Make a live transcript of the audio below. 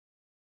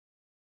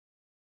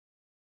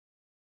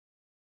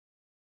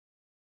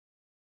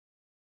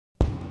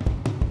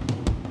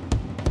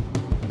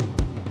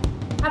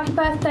Happy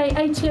birthday,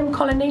 ATM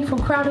Colony from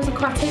Crowders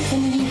Aquatics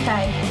in the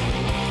UK.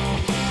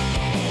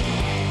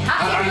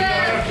 Happy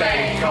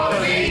birthday,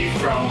 Colony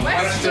from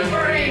Western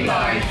Marine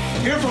Life.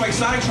 Here from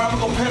Exotic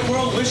Tropical Pet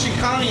World, wishing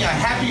Colony a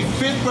happy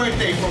 5th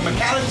birthday from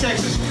McAllen,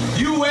 Texas,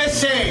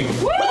 USA.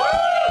 Woo!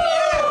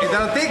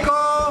 ¡Idántico!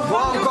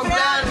 ¡Buen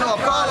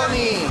cumpleaños,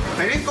 Colony!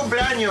 ¡Feliz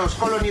cumpleaños,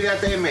 Colony de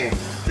ATM!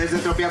 Desde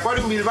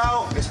Tropiaquarium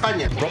Bilbao,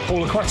 España.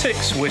 Rockpool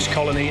Aquatics wish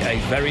Colony a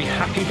very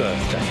happy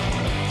birthday.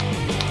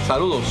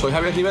 Saludos, soy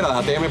Javier Rivera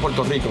de ATM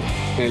Puerto Rico.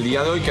 En el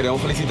día de hoy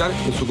queremos felicitar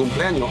en su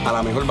cumpleaños a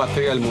la mejor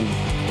bacteria del mundo,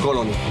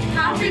 Colony.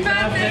 Happy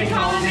birthday,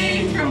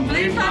 Colony from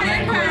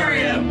Nitrifying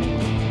Aquarium.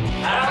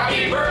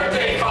 Happy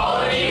birthday,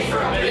 Colony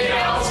from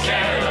Midlands,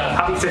 Canada.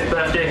 Happy 5th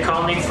birthday,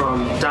 Colony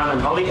from Dan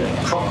and Holly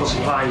at Tropical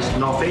Supplies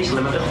North East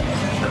Limited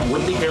at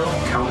Whitley Hill,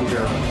 County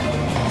Durham.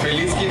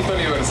 Feliz quinto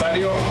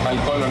aniversario al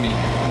Colony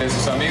de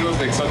sus amigos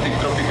de Exotic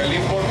Tropical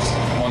Imports,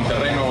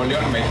 Monterrey, Nuevo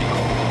León, México.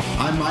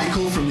 I'm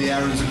Michael from the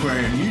Aaron's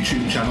Aquarium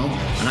YouTube channel,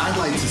 and I'd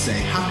like to say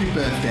happy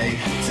birthday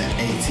to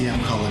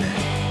ATM Colony.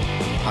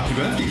 Happy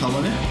birthday,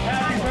 Colony.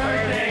 Happy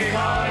birthday,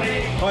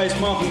 Colony. Hi, it's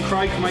Mark and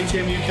Craig from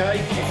ATM UK.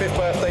 5th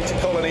birthday to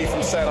Colony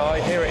from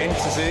Senai here at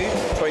Interzoo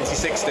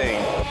 2016.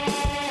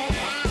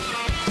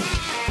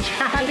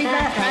 Happy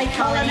birthday,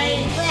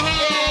 Colony.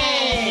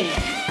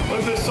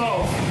 Oi,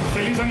 pessoal.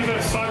 Feliz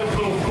aniversário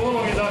pro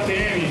Colony da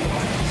ATM.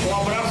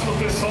 Abraço pro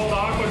pessoal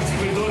da Aqua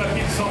Distribuidora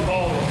aqui de São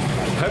Paulo.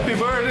 Happy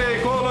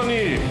birthday,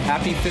 Colony!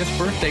 Happy 5th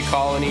birthday,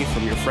 Colony,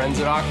 from your friends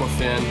at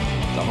Aquafin,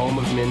 the home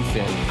of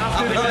Minfin.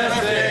 Happy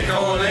birthday,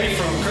 Colony,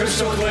 from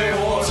Crystal Clear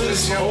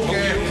Waters,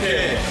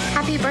 UK.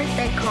 Happy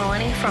birthday,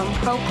 Colony, from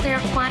Pro Clear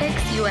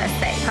Aquatics,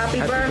 USA. Happy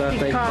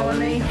birthday,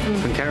 Colony,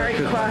 from Carrick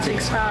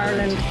Aquatics,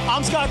 Ireland.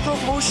 I'm Scott Crow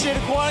from Ocean State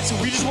Aquatics, and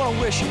we just want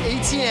to wish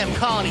ATM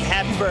Colony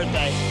happy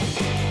birthday.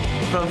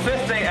 From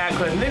 5th Day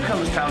Aqua,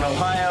 Newcomestown,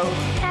 Ohio.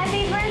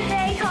 Happy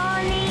birthday,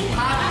 Colony.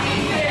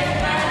 Happy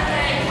 5th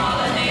birthday,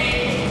 Colony.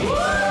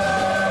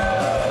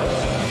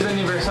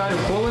 Aniversário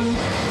Colony,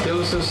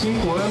 pelos seus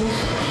 5 anos.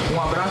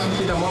 Abraço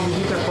aqui da Mob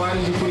Dica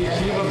Aquários de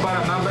Curitiba,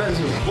 Paraná,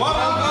 Brasil.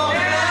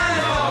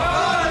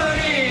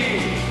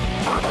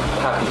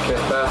 Happy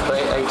 5th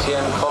birthday,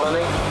 ATM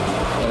Colony,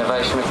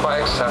 Innovation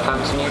Aquatics,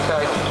 Southampton,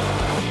 UK.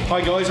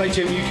 Hi guys,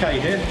 ATM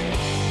UK here.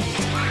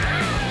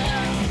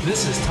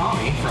 This is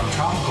Tommy from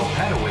Tropical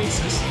Pet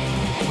Oasis,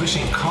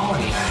 wishing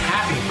Colony a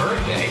happy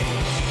birthday,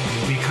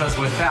 because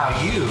without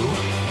you,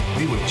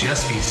 we would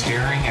just be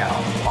staring at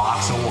a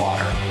box of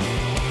water.